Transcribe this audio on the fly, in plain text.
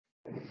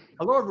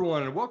Hello,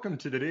 everyone, and welcome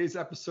to today's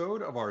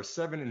episode of our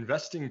Seven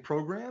Investing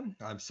program.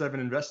 I'm Seven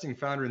Investing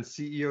founder and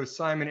CEO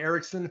Simon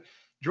Erickson,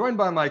 joined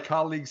by my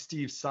colleague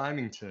Steve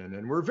Symington.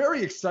 And we're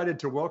very excited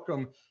to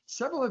welcome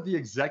several of the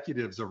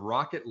executives of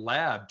Rocket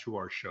Lab to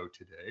our show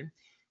today.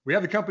 We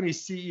have the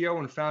company's CEO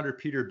and founder,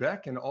 Peter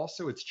Beck, and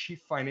also its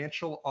Chief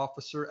Financial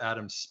Officer,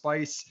 Adam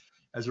Spice.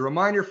 As a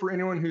reminder for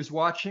anyone who's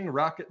watching,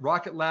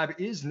 Rocket Lab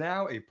is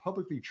now a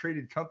publicly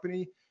traded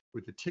company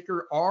with the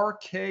ticker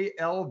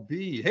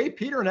RKLB. Hey,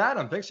 Peter and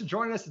Adam, thanks for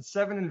joining us at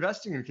Seven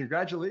Investing, and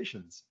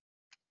congratulations.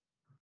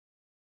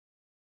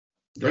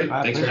 Great,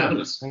 thanks for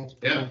having us.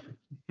 Yeah.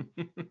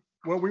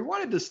 Well,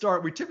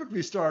 we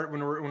typically start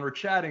when we're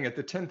chatting at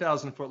the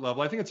 10,000 foot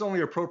level. I think it's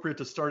only appropriate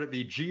to start at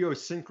the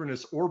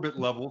geosynchronous orbit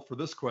level for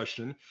this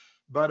question.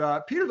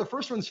 But Peter, the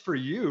first one's for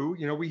you.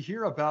 You know, we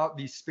hear about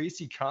the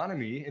space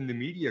economy in the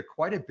media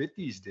quite a bit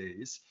these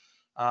days.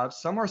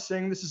 Some are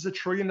saying this is $1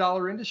 trillion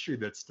industry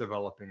that's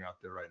developing out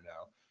there right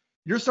now.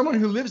 You're someone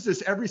who lives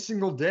this every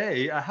single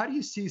day. How do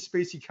you see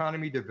space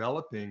economy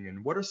developing,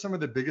 and what are some of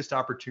the biggest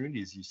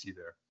opportunities you see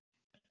there?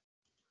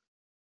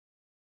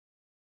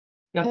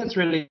 Yeah, I think it's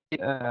really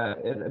a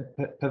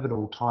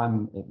pivotal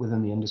time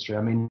within the industry.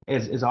 I mean,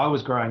 as I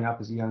was growing up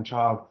as a young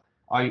child,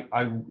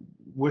 I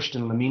wished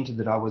and lamented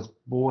that I was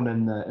born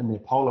in the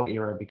Apollo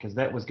era, because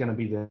that was going to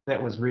be the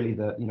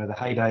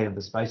heyday of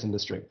the space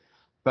industry.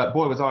 But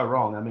boy, was I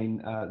wrong. I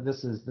mean,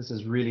 this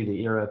is really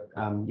the era,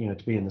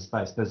 to be in the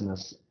space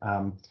business,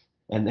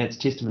 and that's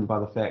testament by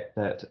the fact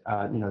that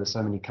there's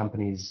so many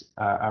companies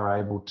are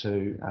able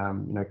to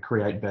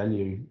create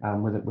value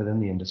within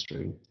the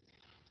industry.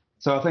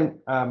 So I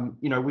think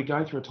we're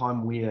going through a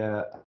time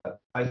where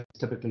space is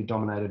typically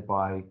dominated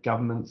by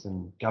governments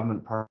and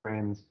government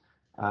programs,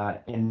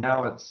 and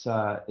now it's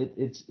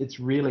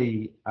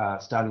really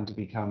starting to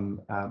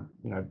become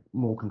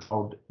more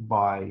controlled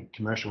by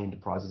commercial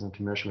enterprises and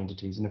commercial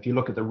entities. And if you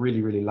look at the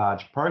really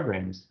large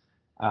programs,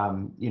 they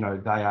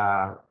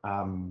are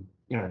a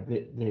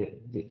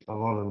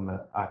lot of them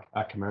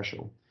are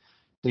commercial.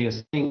 So you're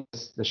seeing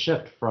the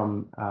shift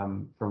from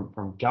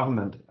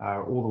government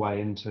all the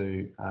way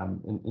into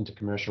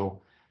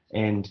commercial,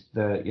 and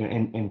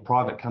and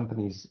private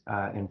companies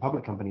and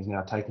public companies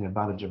now taking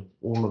advantage of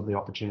all of the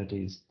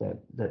opportunities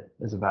that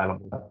is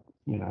available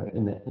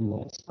in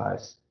that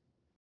space.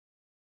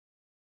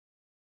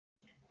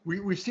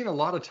 We've seen a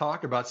lot of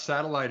talk about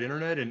satellite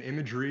internet and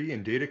imagery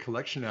and data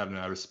collection out in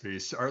outer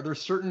space. Are there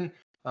certain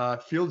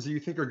fields that you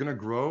think are going to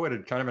grow at a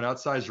kind of an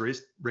outsized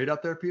rate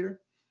out there,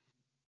 Peter?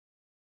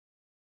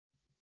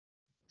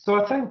 So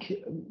I think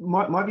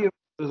my view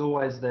is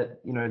always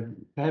that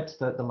perhaps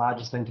the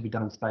largest thing to be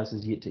done in space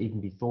is yet to even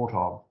be thought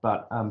of,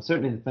 but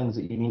certainly the things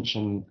that you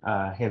mentioned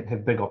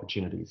have big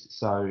opportunities.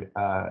 So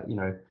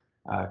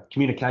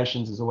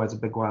communications is always a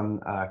big one,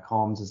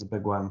 comms is a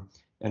big one,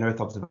 and Earth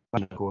observation,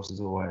 of course,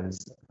 is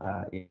always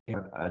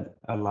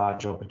a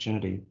large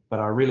opportunity. But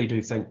I really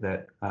do think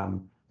that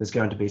there's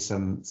going to be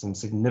some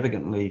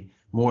significantly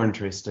more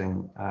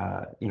interesting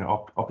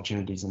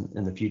opportunities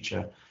in the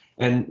future,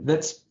 and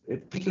that's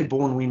particularly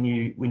born when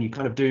you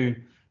kind of do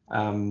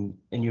and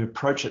you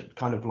approach it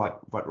kind of like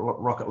what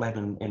Rocket Lab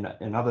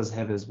and others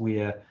have, is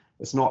where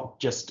it's not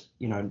just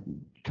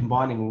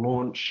combining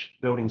launch,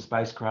 building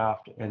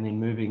spacecraft, and then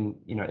moving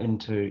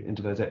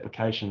into those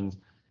applications,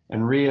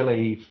 and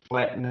really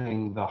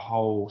flattening the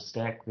whole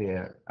stack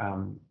there.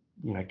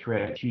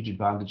 Create a huge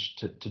advantage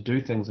to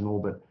do things in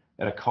orbit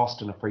at a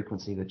cost and a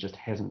frequency that just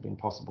hasn't been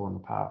possible in the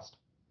past.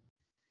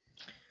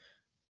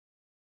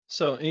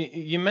 So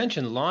you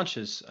mentioned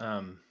launches,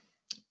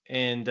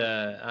 and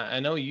I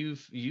know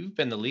you've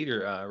been the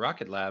leader,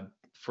 Rocket Lab,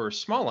 for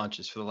small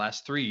launches for the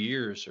last 3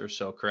 years or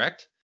so,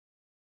 correct?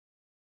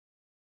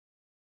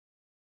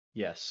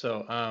 Yes.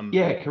 So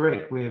yeah,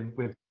 correct. We've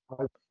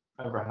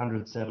over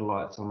 100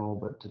 satellites on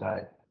orbit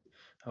today.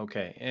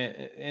 Okay,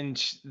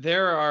 and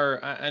there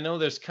are, I know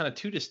there's kind of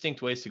two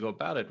distinct ways to go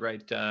about it,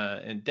 right?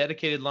 And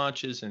dedicated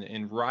launches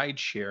and ride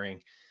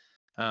sharing.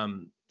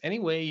 Any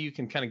way you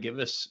can kind of give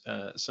us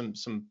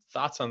some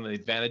thoughts on the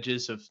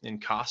advantages and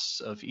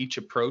costs of each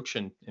approach,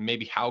 and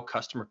maybe how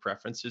customer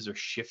preferences are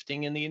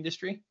shifting in the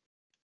industry?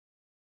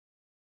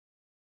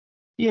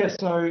 Yeah,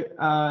 so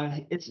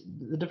it's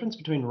the difference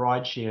between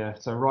rideshare.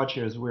 So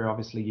rideshare is where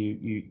obviously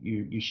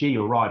you share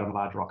your ride on a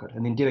large rocket,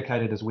 and then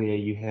dedicated is where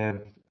you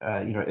have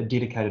a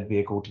dedicated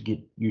vehicle to get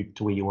you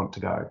to where you want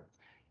to go.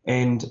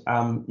 And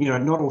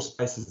not all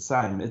space is the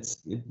same.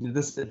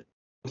 This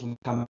comes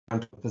down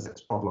to a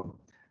physics problem.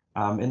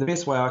 And the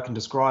best way I can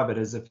describe it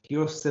is, if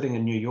you're sitting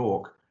in New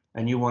York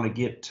and you want to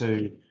get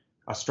to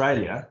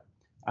Australia,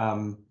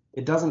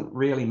 it doesn't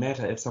really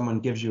matter if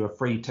someone gives you a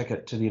free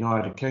ticket to the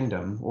United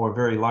Kingdom or a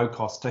very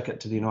low-cost ticket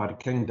to the United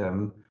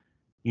Kingdom.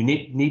 You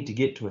need to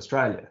get to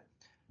Australia.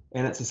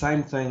 And it's the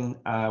same thing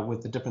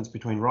with the difference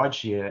between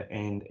rideshare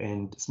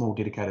and small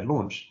dedicated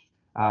launch.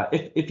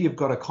 If you've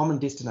got a common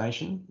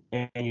destination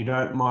and you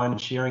don't mind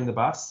sharing the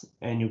bus,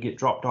 and you'll get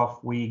dropped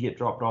off where you get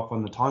dropped off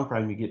on the time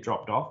frame you get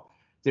dropped off,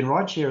 then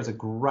rideshare is a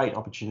great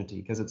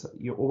opportunity because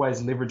you're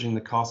always leveraging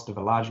the cost of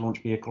a large launch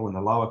vehicle and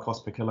the lower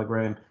cost per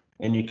kilogram,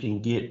 and you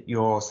can get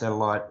your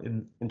satellite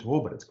into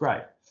orbit. It's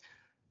great.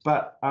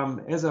 But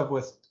as of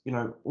with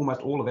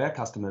almost all of our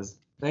customers,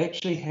 they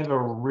actually have a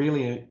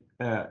really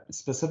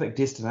specific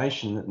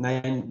destination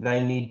that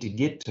they need to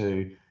get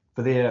to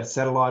for their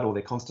satellite or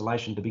their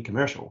constellation to be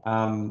commercial.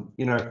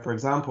 For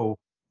example,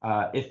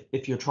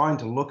 if you're trying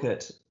to look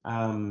at,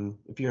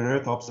 if you're an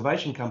Earth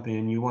observation company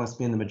and you want to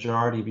spend the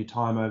majority of your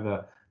time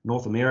over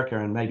North America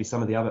and maybe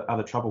some of the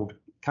other troubled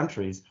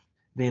countries,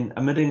 then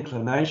a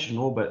mid-inclination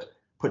orbit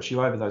puts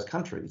you over those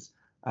countries.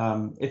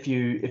 If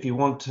you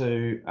want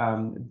to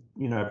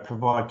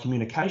provide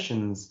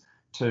communications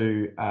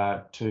to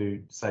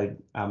say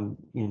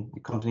in the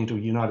continental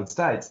United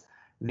States,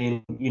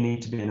 then you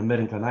need to be in a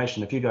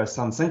mid-inclination. If you go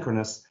sun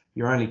synchronous,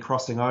 you're only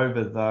crossing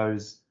over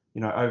those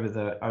over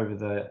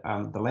the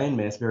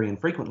landmass very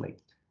infrequently.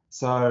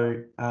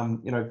 So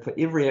for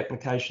every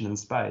application in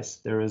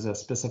space, there is a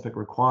specific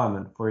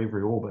requirement for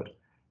every orbit.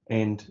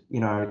 And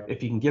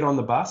if you can get on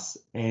the bus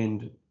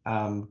and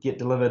get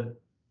delivered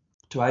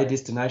to a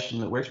destination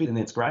that works with, then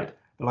that's great.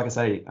 But like I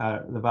say,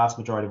 the vast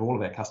majority of all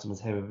of our customers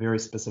have a very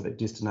specific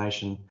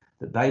destination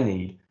that they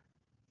need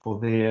for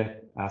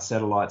their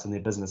satellites and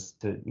their business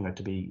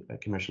to be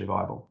commercially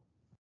viable.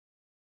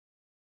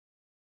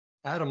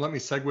 Adam, let me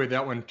segue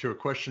that one to a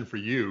question for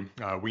you.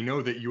 We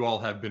know that you all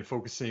have been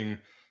focusing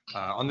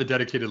on the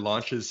dedicated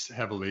launches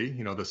heavily,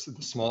 the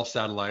small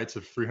satellites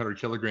of 300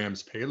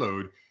 kilograms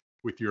payload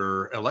with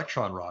your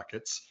Electron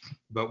rockets,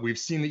 but we've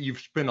seen that you've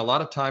spent a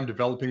lot of time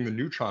developing the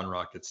Neutron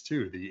rockets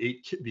too,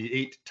 the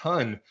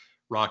 8-ton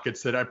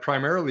rockets that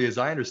primarily, as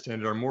I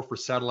understand it, are more for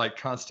satellite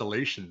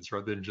constellations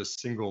rather than just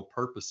single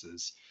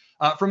purposes.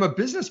 From a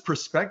business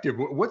perspective,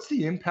 what's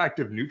the impact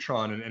of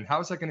Neutron, and how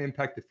is that going to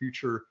impact the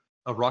future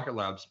of Rocket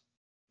Labs,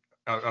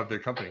 of their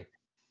company?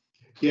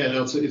 Yeah,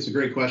 no, it's a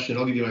great question.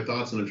 I'll give you my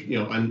thoughts, and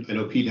I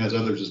know Pete has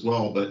others as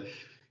well. But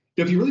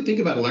if you really think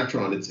about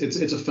Electron, it's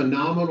a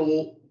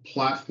phenomenal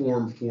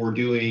platform for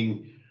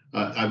doing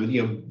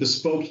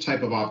bespoke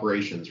type of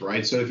operations,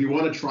 right? So if you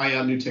want to try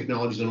out new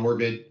technologies on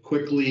orbit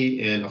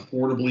quickly and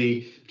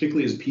affordably,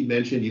 particularly as Pete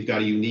mentioned, you've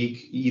got a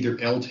unique either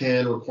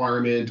L10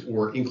 requirement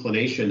or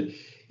inclination.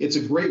 It's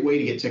a great way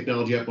to get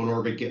technology up on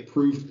orbit, get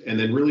proof, and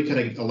then really kind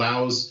of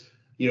allows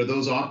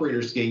those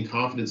operators to gain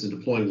confidence in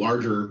deploying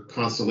larger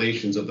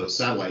constellations of those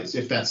satellites,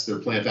 if that's their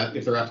plan,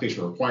 if their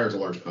application requires a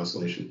large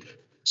constellation.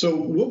 So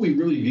what we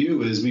really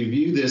view is we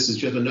view this as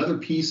just another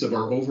piece of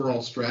our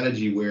overall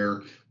strategy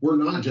where we're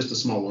not just a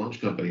small launch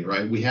company,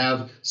 right? We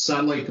have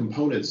satellite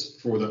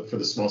components for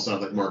the small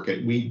satellite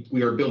market. We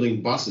are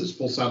building buses,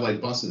 full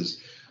satellite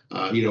buses.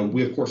 We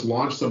of course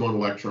launch them on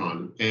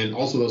Electron, and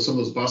also some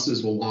of those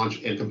buses will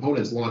launch and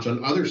components launch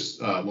on other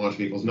launch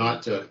vehicles,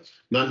 not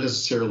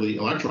necessarily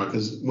Electron.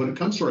 Because when it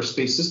comes to our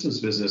space systems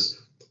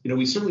business,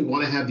 we certainly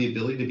want to have the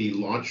ability to be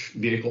launch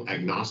vehicle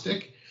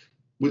agnostic.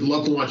 We'd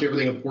love to launch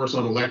everything, of course,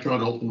 on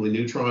Electron, ultimately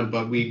Neutron,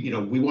 but we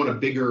want a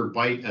bigger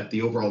bite at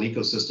the overall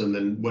ecosystem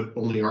than what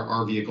only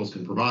our vehicles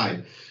can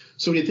provide.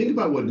 So when you think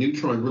about what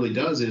Neutron really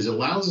does is it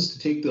allows us to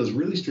take those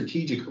really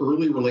strategic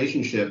early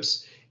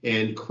relationships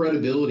and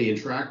credibility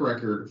and track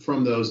record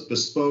from those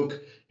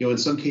bespoke, in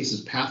some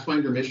cases,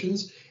 Pathfinder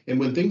missions. And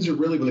when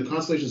the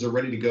constellations are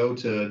ready to go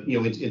to,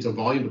 into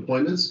volume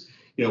deployments,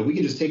 we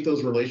can just take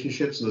those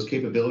relationships and those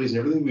capabilities and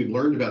everything we've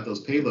learned about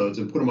those payloads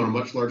and put them on a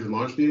much larger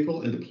launch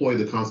vehicle and deploy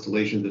the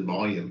constellations in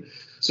volume.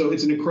 So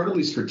it's an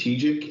incredibly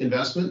strategic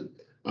investment.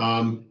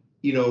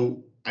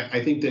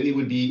 I think that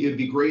it'd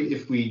be great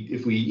if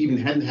we even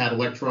hadn't had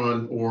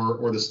Electron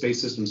or the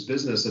space systems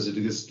business as it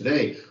exists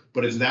today,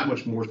 but it's that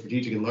much more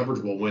strategic and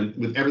leverageable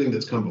with everything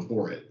that's come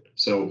before it.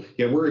 So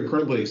yeah, we're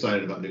incredibly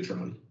excited about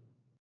Neutron.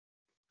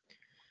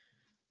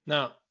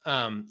 Now,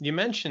 you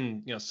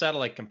mentioned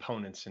satellite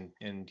components and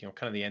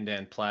kind of the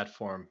end-to-end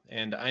platform,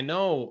 and I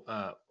know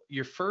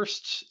your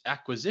first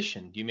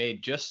acquisition you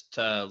made just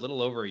a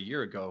little over a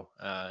year ago.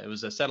 It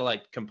was a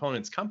satellite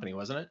components company,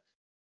 wasn't it?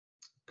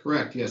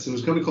 Correct. Yes, it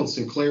was a company called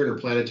Sinclair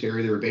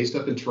Interplanetary. They were based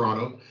up in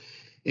Toronto,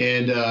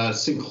 and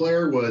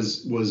Sinclair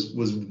was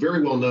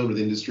very well known to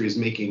the industry as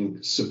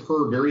making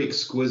superb, very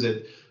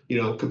exquisite,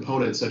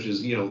 components such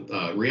as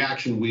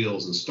reaction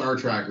wheels and star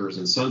trackers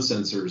and sun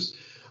sensors.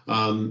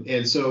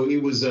 And so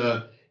it was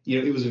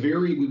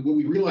what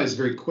we realized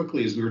very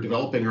quickly as we were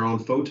developing our own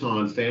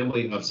Photon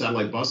family of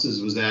satellite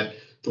buses was that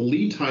the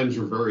lead times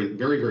were very,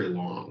 very, very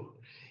long.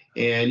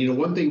 And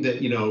one thing that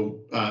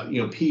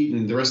Pete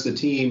and the rest of the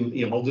team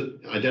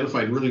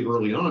identified really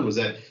early on was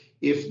that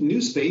if new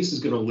space is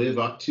going to live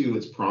up to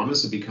its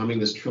promise of becoming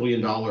this $1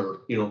 trillion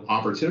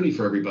opportunity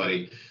for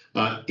everybody,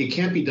 it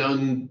can't be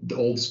done the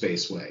old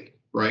space way.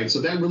 right?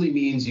 So that really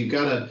means you've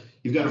got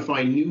to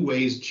find new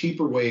ways,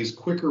 cheaper ways,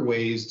 quicker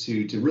ways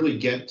to really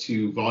get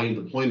to volume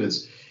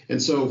deployments.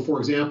 And so, for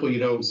example,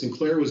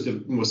 Sinclair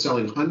was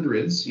selling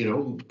hundreds,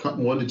 1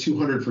 to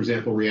 200, for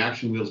example,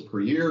 reaction wheels per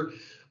year.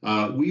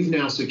 We've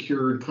now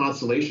secured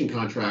constellation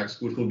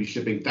contracts, which will be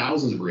shipping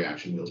thousands of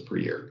reaction wheels per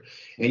year.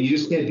 And you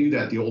just can't do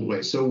that the old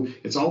way. So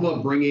it's all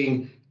about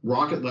bringing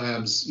Rocket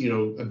Lab's,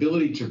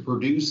 ability to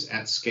produce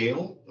at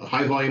scale,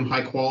 high volume,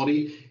 high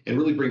quality, and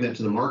really bring that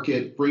to the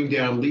market, bring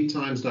down lead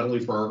times, not only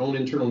for our own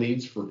internal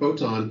needs for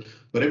Photon,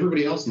 but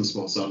everybody else in the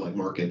small satellite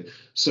market.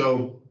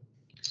 So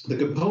the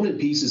component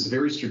piece is a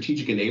very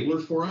strategic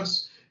enabler for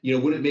us.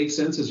 Would it make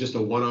sense as just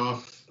a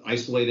one-off,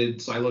 isolated,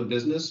 siloed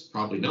business?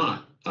 Probably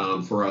not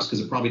for us, because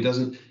it probably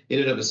doesn't, in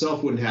and of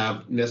itself, wouldn't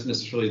have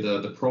necessarily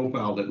the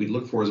profile that we'd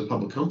look for as a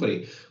public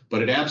company.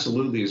 But it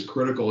absolutely is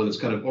critical, and it's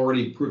kind of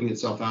already proving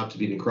itself out to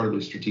be an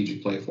incredibly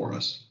strategic play for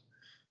us.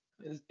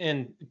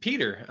 And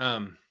Peter,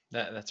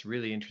 that's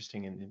really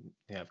interesting, and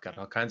I've got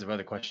all kinds of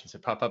other questions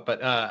that pop up.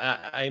 But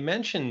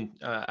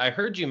I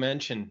heard you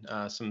mention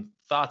some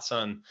thoughts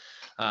on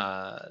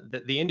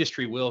that the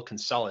industry will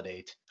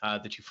consolidate,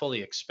 that you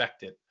fully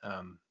expect it,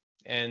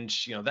 and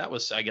that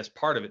was, I guess,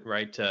 part of it,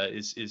 right?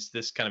 Is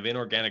this kind of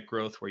inorganic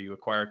growth where you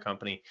acquire a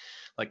company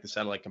like the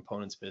satellite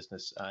components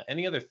business?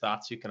 Any other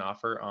thoughts you can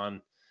offer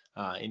on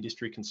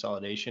industry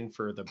consolidation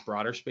for the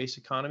broader space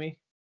economy?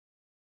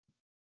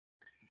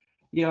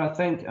 Yeah,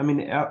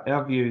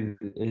 our view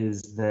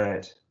is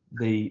that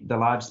the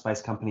large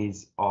space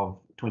companies of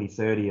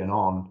 2030 and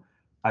on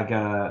are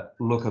going to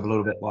look a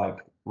little bit like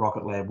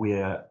Rocket Lab,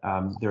 where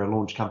they're a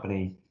launch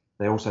company.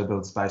 They also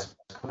build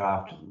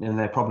spacecraft, and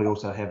they probably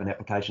also have an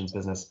applications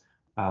business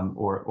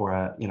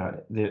or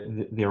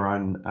their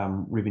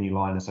own revenue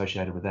line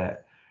associated with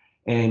that.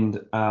 And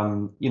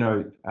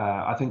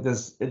I think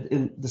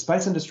the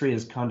space industry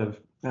is kind of,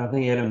 and I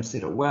think Adam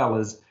said it well,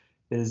 is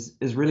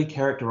really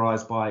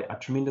characterized by a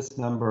tremendous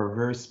number of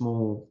very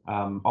small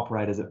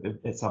operators at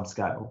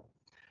subscale.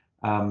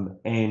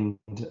 And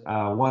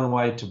one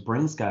way to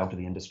bring scale to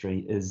the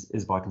industry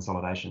is by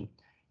consolidation.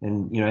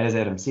 And as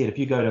Adam said, if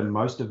you go to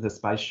most of the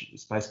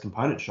space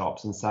component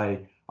shops and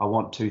say, I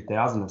want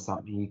 2,000 of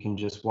something, you can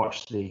just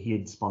watch their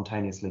head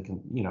spontaneously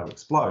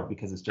explode,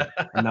 because it's just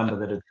a number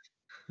that is.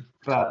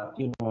 But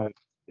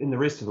in the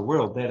rest of the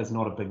world, that is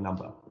not a big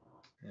number.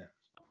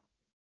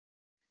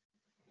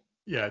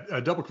 Yeah,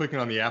 double clicking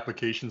on the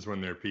applications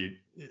one there, Pete.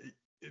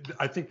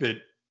 I think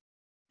that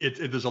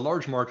there's a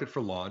large market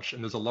for launch,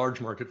 and there's a large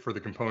market for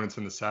the components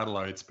and the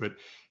satellites. But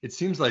it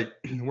seems like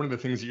one of the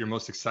things that you're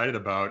most excited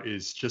about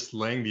is just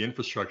laying the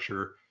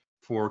infrastructure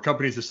for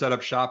companies to set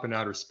up shop in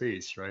outer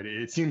space, right?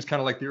 It seems kind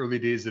of like the early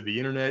days of the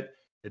internet.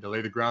 They had to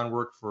lay the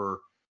groundwork for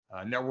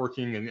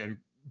networking and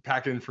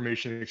packet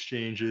information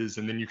exchanges,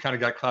 and then you kind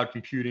of got cloud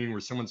computing, where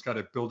someone's got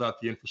to build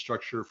out the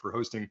infrastructure for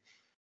hosting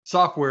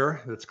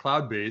software that's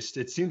cloud-based.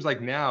 It seems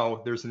like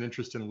now there's an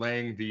interest in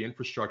laying the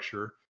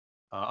infrastructure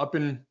up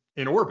in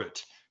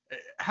orbit.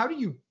 How do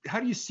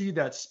you see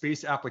that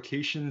space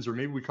applications, or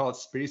maybe we call it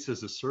space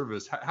as a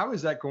service? How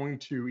is that going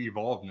to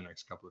evolve in the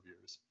next couple of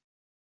years?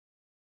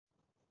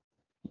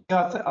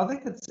 Yeah, I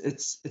think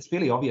it's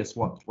fairly obvious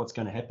what's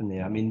going to happen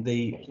there. I mean,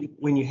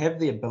 when you have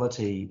the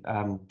ability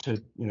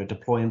to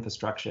deploy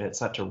infrastructure at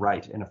such a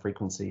rate and a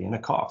frequency and a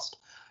cost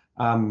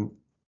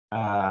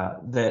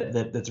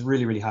that's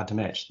really, really hard to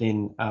match,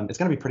 then it's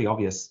going to be pretty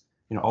obvious,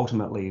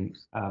 ultimately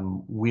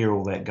where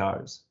all that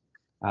goes,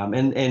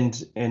 and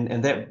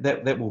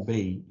that will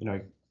be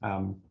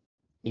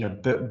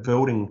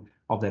building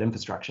of that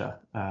infrastructure,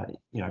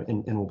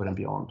 in orbit and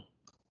beyond.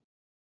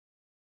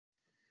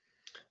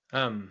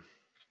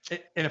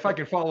 And if I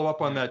can follow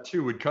up on that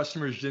too, would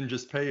customers then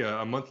just pay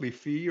a monthly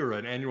fee or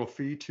an annual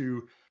fee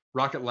to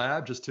Rocket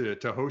Lab just to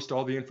host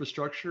all the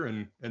infrastructure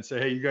and say,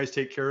 hey, you guys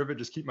take care of it,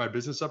 just keep my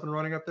business up and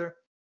running up there?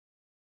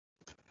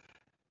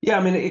 Yeah,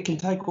 I mean, it can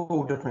take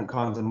all different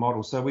kinds of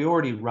models. So we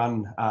already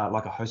run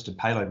like a hosted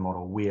payload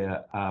model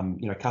where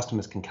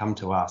customers can come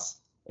to us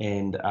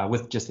and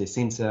with just their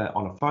sensor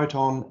on a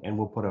Photon, and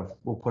we'll put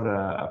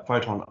a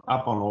Photon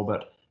up on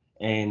orbit,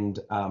 and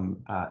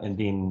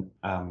then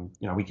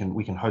we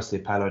can host their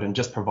payload and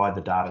just provide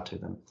the data to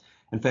them.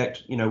 In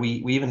fact,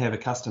 we even have a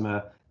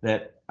customer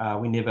that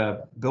we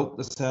never built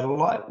the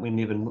satellite,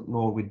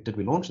 nor did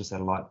we launch the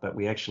satellite, but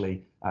we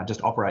actually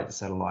just operate the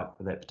satellite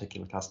for that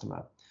particular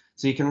customer.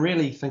 So you can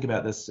really think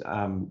about this,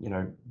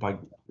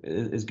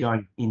 is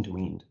going end to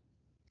end.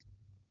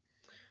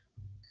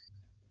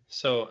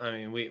 So I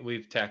mean,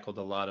 we've tackled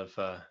a lot of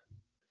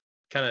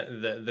kind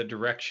of the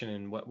direction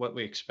and what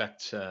we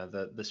expect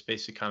the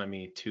space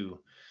economy to,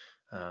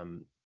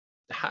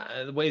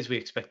 the ways we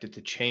expect it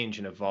to change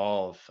and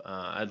evolve.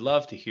 I'd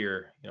love to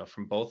hear,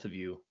 from both of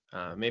you,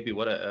 maybe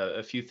what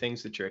a few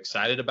things that you're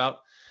excited about,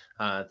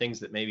 things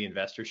that maybe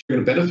investors are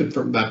going to benefit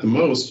from that the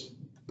most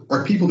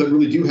are people that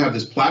really do have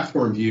this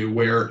platform view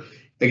where,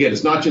 again,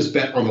 it's not just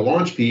bet on the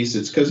launch piece.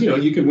 It's because,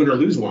 you can win or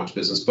lose launch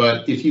business.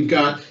 But if you've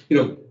got,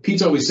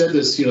 Pete's always said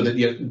this,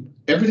 that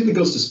everything that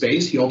goes to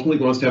space, he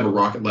ultimately wants to have a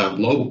Rocket Lab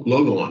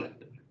logo on it,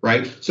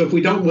 right? So if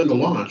we don't win the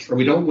launch or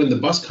we don't win the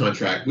bus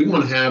contract, we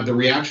want to have the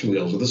reaction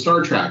wheels or the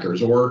star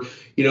trackers or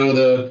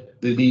the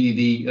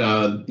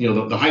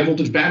high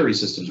voltage battery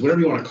systems, whatever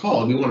you want to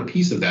call it. We want a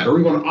piece of that, or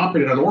we want to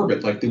operate it on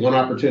orbit, like the one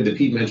opportunity that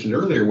Pete mentioned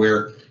earlier,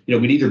 where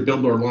we'd either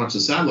build or launch the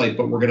satellite,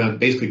 but we're going to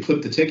basically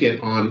flip the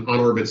ticket on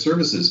orbit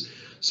services.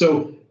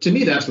 So to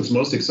me, that's what's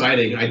most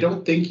exciting. I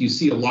don't think you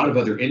see a lot of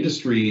other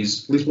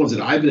industries, at least ones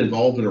that I've been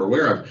involved in or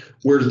aware of,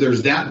 where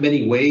there's that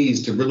many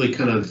ways to really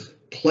kind of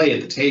play at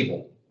the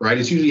table, right?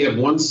 It's usually you have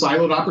one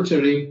siloed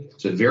opportunity.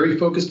 It's a very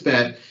focused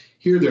bet.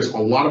 Here, there's a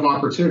lot of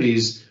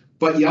opportunities,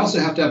 but you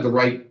also have to have the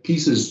right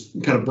pieces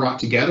kind of brought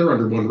together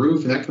under one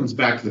roof. And that comes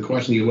back to the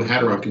question you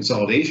had around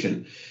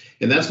consolidation.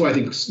 And that's why I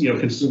think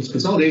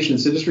consolidation in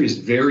this industry is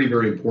very,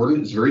 very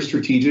important. It's very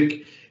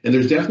strategic. And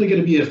there's definitely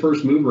going to be a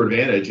first mover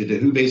advantage into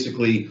who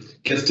basically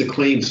gets to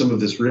claim some of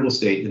this real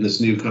estate in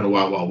this new kind of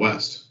wild, wild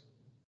west.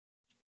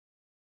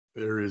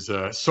 There is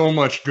so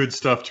much good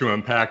stuff to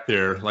unpack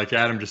there. Like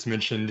Adam just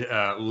mentioned,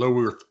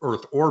 low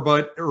Earth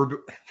orbit.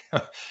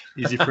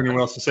 Easy for anyone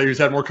else to say who's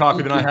had more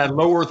coffee than I had.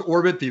 Low Earth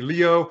orbit, the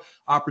LEO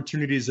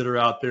opportunities that are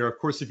out there. Of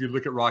course, if you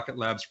look at Rocket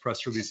Lab's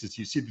press releases,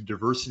 you see the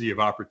diversity of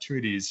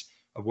opportunities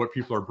of what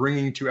people are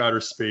bringing to outer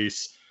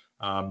space.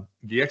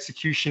 The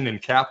execution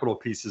and capital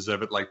pieces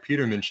of it, like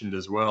Peter mentioned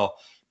as well.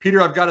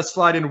 Peter, I've got to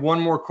slide in one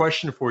more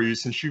question for you,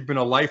 since you've been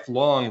a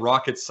lifelong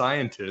rocket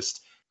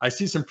scientist. I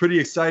see some pretty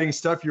exciting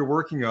stuff you're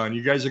working on.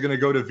 You guys are going to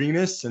go to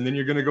Venus, and then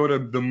you're going to go to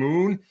the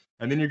moon,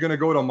 and then you're going to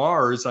go to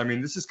Mars. I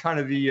mean, this is kind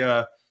of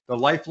the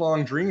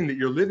lifelong dream that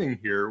you're living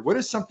here. What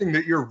is something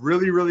that you're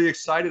really, really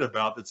excited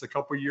about that's a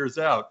couple years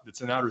out,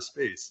 that's in outer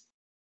space?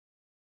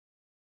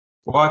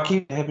 Well, I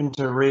keep having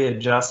to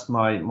readjust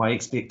my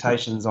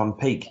expectations on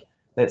peak.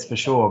 That's for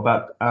sure.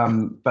 But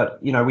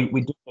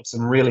we do have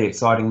some really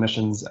exciting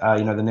missions. The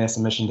NASA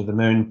mission to the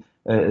moon,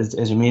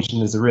 as you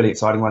mentioned, is a really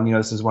exciting one.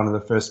 This is one of the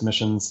first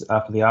missions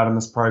for the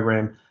Artemis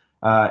program,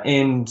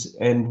 and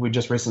we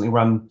just recently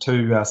run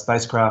 2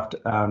 spacecraft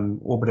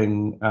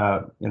orbiting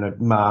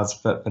Mars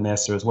for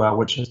NASA as well,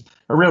 which is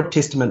a real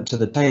testament to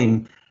the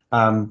team,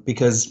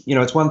 because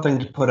it's one thing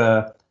to put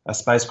a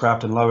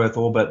spacecraft in low Earth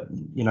orbit,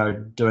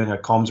 doing a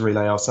comms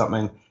relay or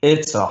something.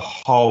 It's a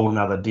whole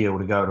nother deal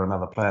to go to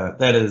another planet.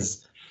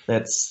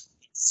 That's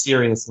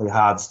seriously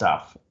hard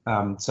stuff.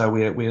 So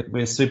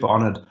we're super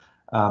honoured,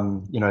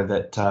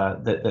 that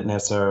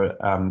NASA,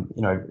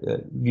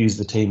 views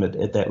the team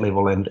at that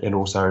level, and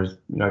also,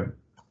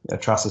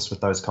 trusts us with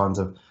those kinds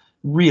of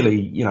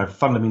really,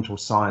 fundamental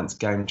science,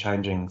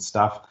 game-changing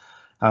stuff.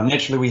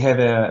 Naturally, we have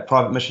our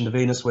private mission to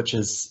Venus, which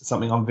is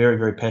something I'm very,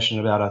 very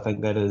passionate about. I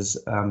think that is,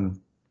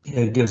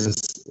 it gives us,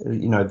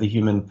 the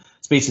human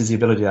species the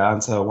ability to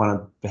answer one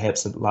of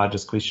perhaps the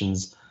largest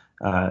questions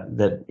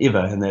that ever,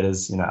 and that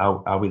is,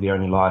 are we the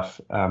only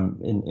life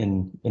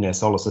in our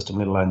solar system,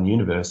 let alone the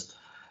universe?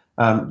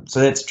 So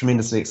that's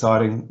tremendously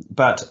exciting.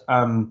 But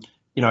I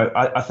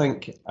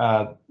think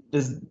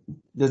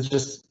there's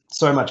just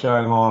so much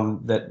going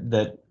on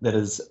that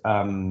is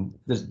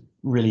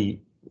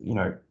really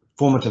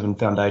formative and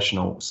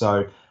foundational.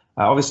 So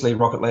obviously,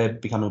 Rocket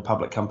Lab becoming a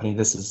public company,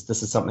 this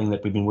is something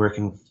that we've been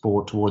working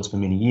towards for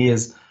many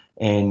years,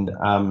 and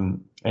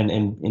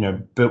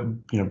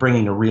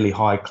bringing a really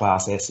high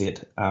class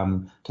asset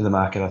to the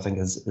market, I think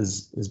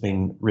has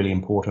been really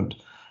important.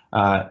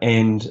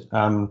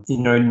 Neutron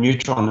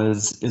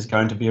is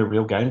going to be a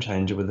real game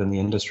changer within the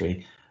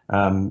industry.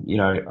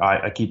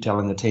 I keep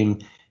telling the team,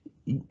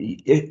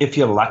 if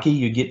you're lucky,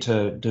 you get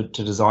to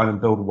design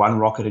and build one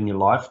rocket in your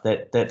life.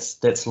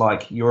 That's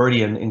like you're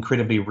already an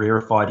incredibly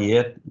rarefied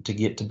air to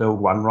get to build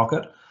one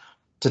rocket.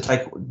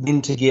 Take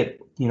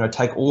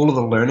all of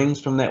the learnings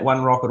from that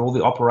one rocket, all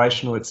the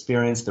operational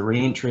experience, the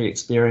re-entry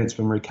experience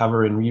from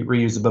recovery and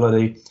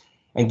reusability,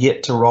 and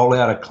get to roll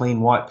out a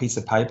clean white piece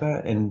of paper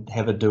and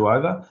have a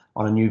do-over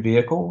on a new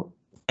vehicle.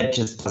 That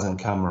just doesn't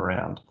come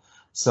around.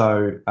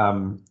 So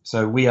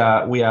we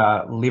are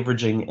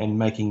leveraging and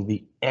making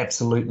the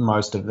absolute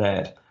most of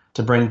that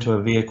to bring to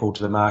a vehicle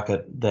to the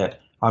market that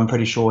I'm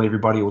pretty sure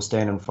everybody will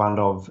stand in front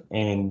of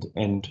and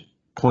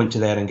point to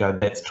that and go,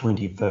 that's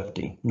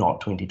 2050, not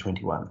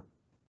 2021.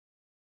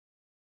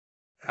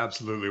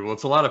 Absolutely. Well,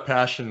 it's a lot of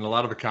passion and a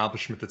lot of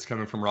accomplishment that's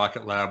coming from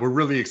Rocket Lab. We're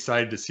really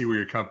excited to see where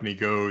your company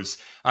goes,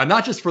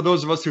 not just for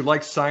those of us who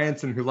like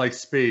science and who like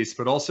space,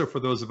 but also for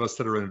those of us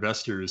that are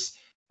investors,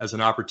 as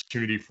an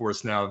opportunity for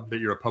us now that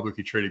you're a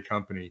publicly traded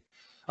company.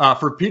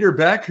 For Peter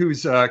Beck,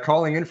 who's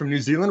calling in from New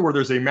Zealand, where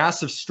there's a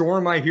massive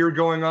storm I hear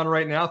going on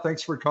right now.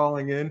 Thanks for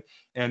calling in.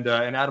 And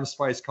Adam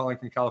Spice calling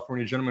from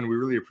California. Gentlemen, we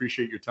really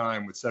appreciate your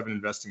time with 7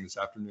 Investing this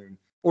afternoon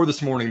or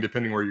this morning,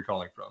 depending where you're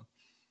calling from.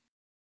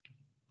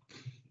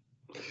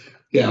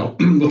 Yeah,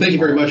 well, thank you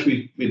very much.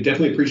 We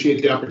definitely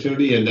appreciate the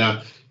opportunity,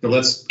 and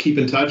let's keep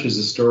in touch as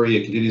the story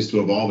continues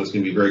to evolve. It's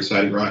going to be a very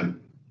exciting ride.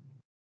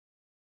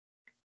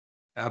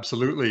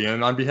 Absolutely.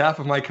 And on behalf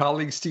of my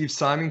colleague, Steve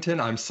Symington,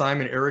 I'm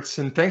Simon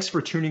Erickson. Thanks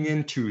for tuning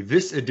in to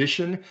this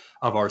edition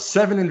of our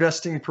 7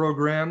 Investing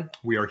program.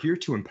 We are here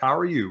to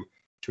empower you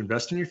to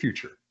invest in your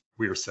future.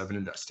 We are 7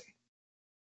 Investing.